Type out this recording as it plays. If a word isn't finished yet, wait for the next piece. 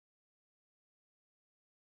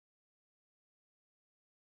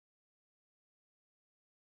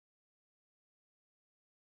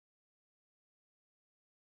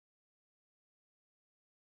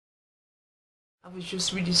I was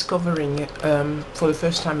just rediscovering, for the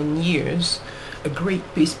first time in years, a great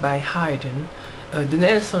piece by Haydn, the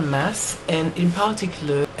Nelson Mass, and in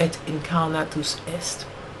particular, Et Incarnatus Est.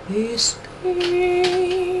 Espiritu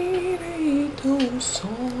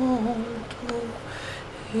Sancto,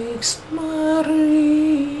 ex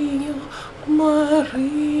Maria,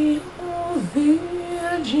 Maria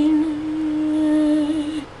Virgine.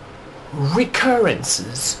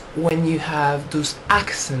 Recurrences, when you have those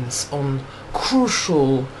accents on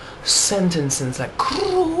crucial sentences like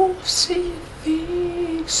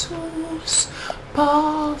crucifixus,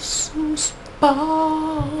 passus,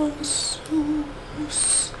 passus,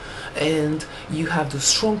 and you have the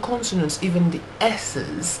strong consonants. Even the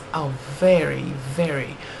S's are very,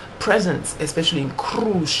 very present, especially in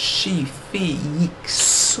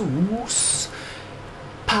crucifixus,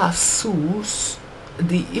 passus.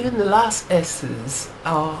 Even the last S's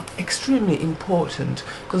are extremely important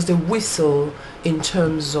because they whistle in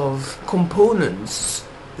terms of components.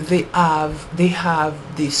 They have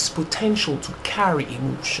this potential to carry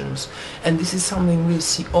emotions, and this is something we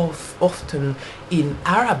see often in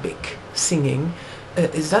Arabic singing,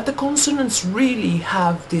 is that the consonants really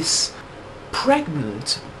have this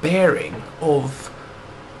pregnant bearing of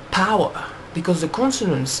power, because the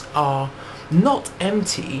consonants are not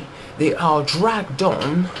empty. They are dragged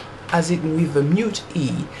on, as in with a mute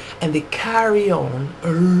E, and they carry on a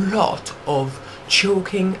lot of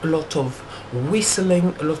choking, a lot of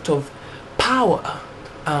whistling, a lot of power.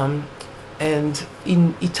 And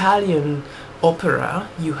in Italian opera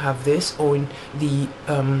you have this, or in the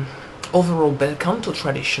overall bel canto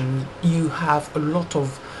tradition you have a lot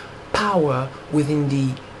of power within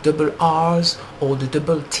the double R's or the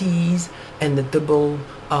double T's and the double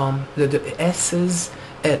the S's.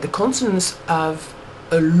 The consonants have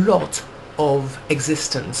a lot of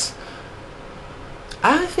existence.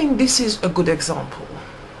 I think this is a good example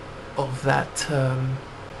of that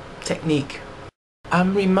technique.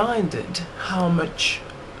 I'm reminded how much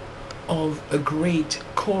of a great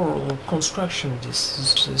choral construction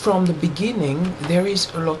this is. From the beginning there is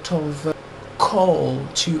a lot of call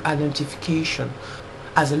to identification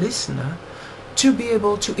as a listener, to be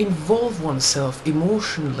able to involve oneself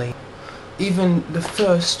emotionally. Even the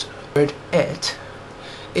first word, et,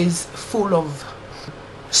 is full of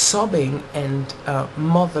sobbing and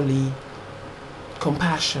motherly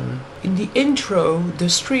compassion. In the intro, the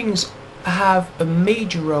strings have a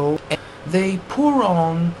major role. They pour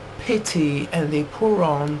on pity and they pour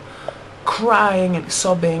on crying and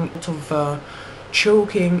sobbing, a lot of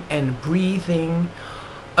choking and breathing,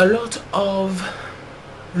 a lot of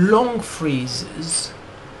long phrases,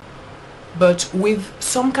 but with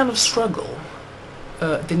some kind of struggle.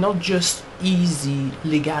 They're not just easy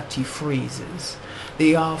legato phrases.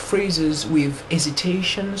 They are phrases with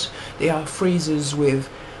hesitations. They are phrases with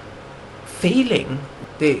failing.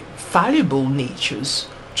 They're fallible natures,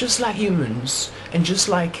 just like humans, and just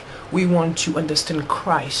like we want to understand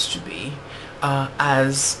Christ to be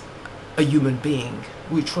as a human being,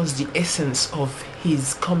 which was the essence of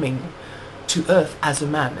his coming to earth as a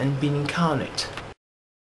man and being incarnate.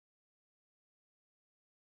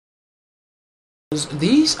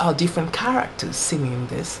 These are different characters singing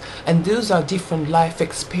this, and those are different life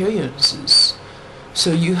experiences.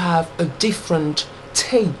 So you have a different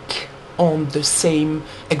take on the same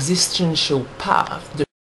existential path, the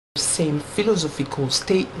same philosophical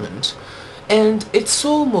statement, and it's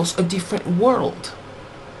almost a different world.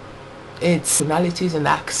 Its tonalities and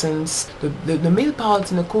accents, the male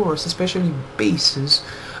parts in the chorus, especially basses,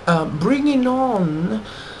 bringing on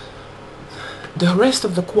the rest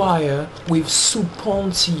of the choir with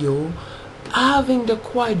supponsio, having the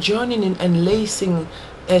choir joining in and lacing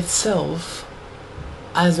itself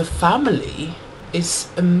as a family. Is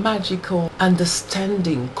a magical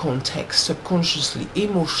understanding context, subconsciously,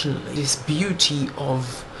 emotionally, this beauty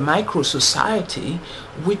of micro-society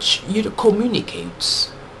which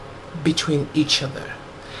communicates between each other.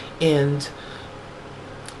 And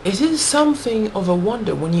it is something of a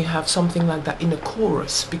wonder when you have something like that in a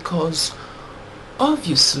chorus, because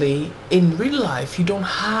obviously in real life you don't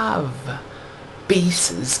have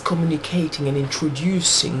basses communicating and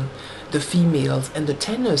introducing the females and the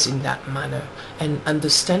tenors in that manner, and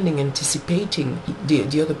understanding, anticipating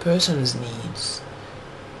the other person's needs,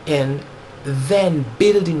 and then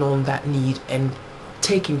building on that need and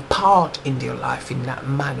taking part in their life in that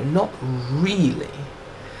manner. Not really.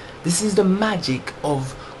 This is the magic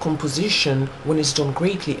of composition when it's done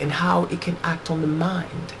greatly, and how it can act on the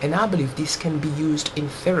mind. And I believe this can be used in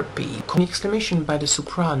therapy. An exclamation by the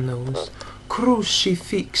sopranos,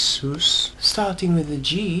 crucifixus, starting with a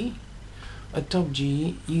G, a top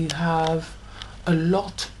G, you have a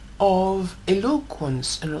lot of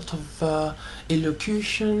eloquence, a lot of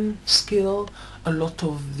elocution skill, a lot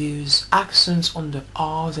of these accents on the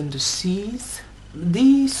R's and the C's.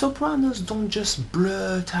 The sopranos don't just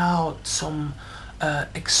blurt out some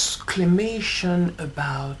exclamation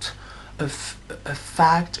about a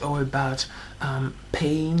fact or about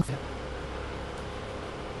pain.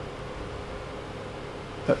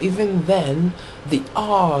 But even then, the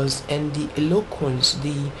R's and the eloquence,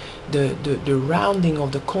 the rounding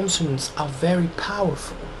of the consonants are very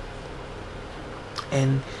powerful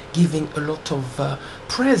and giving a lot of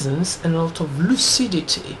presence and a lot of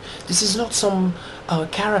lucidity. This is not some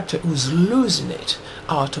character who's losing it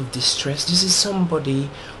out of distress. This is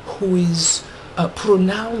somebody who is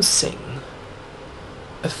pronouncing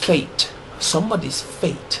a fate, somebody's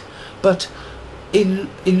fate, but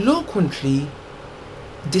eloquently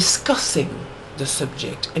discussing the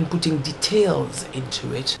subject and putting details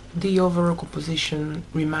into it. The overall composition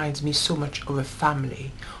reminds me so much of a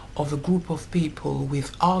family, of a group of people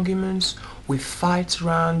with arguments, with fights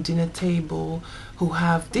around dinner table, who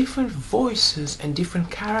have different voices and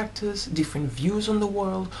different characters, different views on the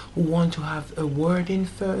world, who want to have a word in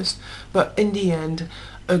first, but in the end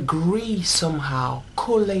agree somehow,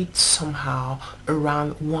 collate somehow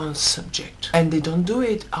around one subject. And they don't do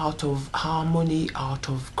it out of harmony, out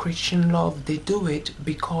of Christian love. They do it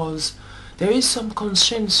because there is some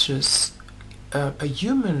consensus, a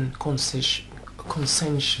human consensus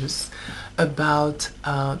about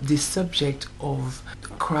the subject of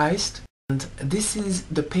Christ. And this is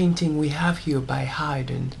the painting we have here by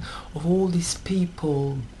Haydn of all these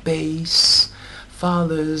people, bass,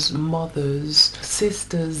 fathers, mothers,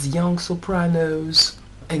 sisters, young sopranos,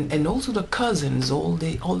 and also the cousins, all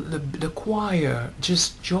the choir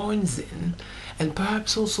just joins in, and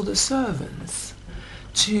perhaps also the servants,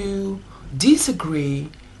 to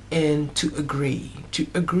disagree and to agree to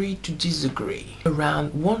disagree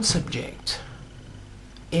around one subject,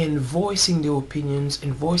 and voicing their opinions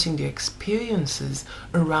and voicing their experiences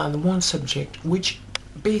around one subject, which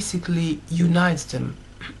basically unites them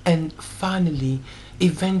and finally,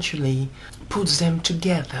 eventually puts them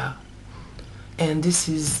together. And this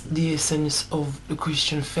is the essence of the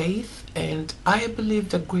Christian faith, and I believe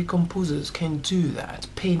that great composers can do that,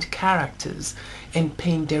 paint characters and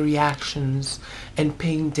paint their reactions and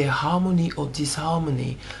paint their harmony or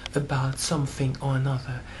disharmony about something or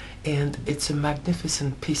another. And it's a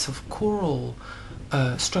magnificent piece of choral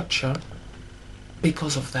structure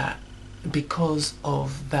because of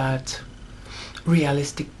that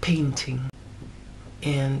realistic painting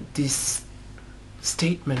and this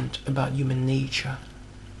statement about human nature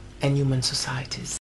and human societies.